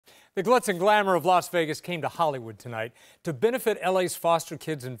The glitz and glamour of Las Vegas came to Hollywood tonight to benefit LA's foster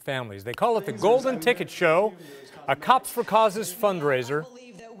kids and families. They call it the Golden Ticket Show, a Cops for Causes fundraiser.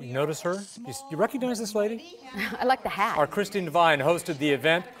 You notice her? You recognize this lady? I like the hat. Our Christine Devine hosted the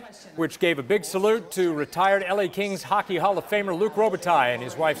event, which gave a big salute to retired LA Kings Hockey Hall of Famer Luc Robitaille and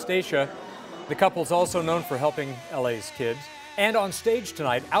his wife Stacia. The couple's also known for helping LA's kids. And on stage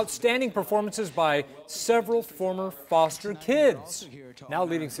tonight, outstanding performances by several former foster kids, now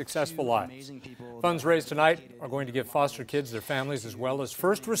leading successful lives. Funds raised tonight are going to give foster kids, their families, as well as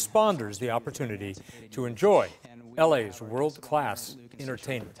first responders the opportunity to enjoy LA's world-class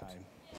entertainment.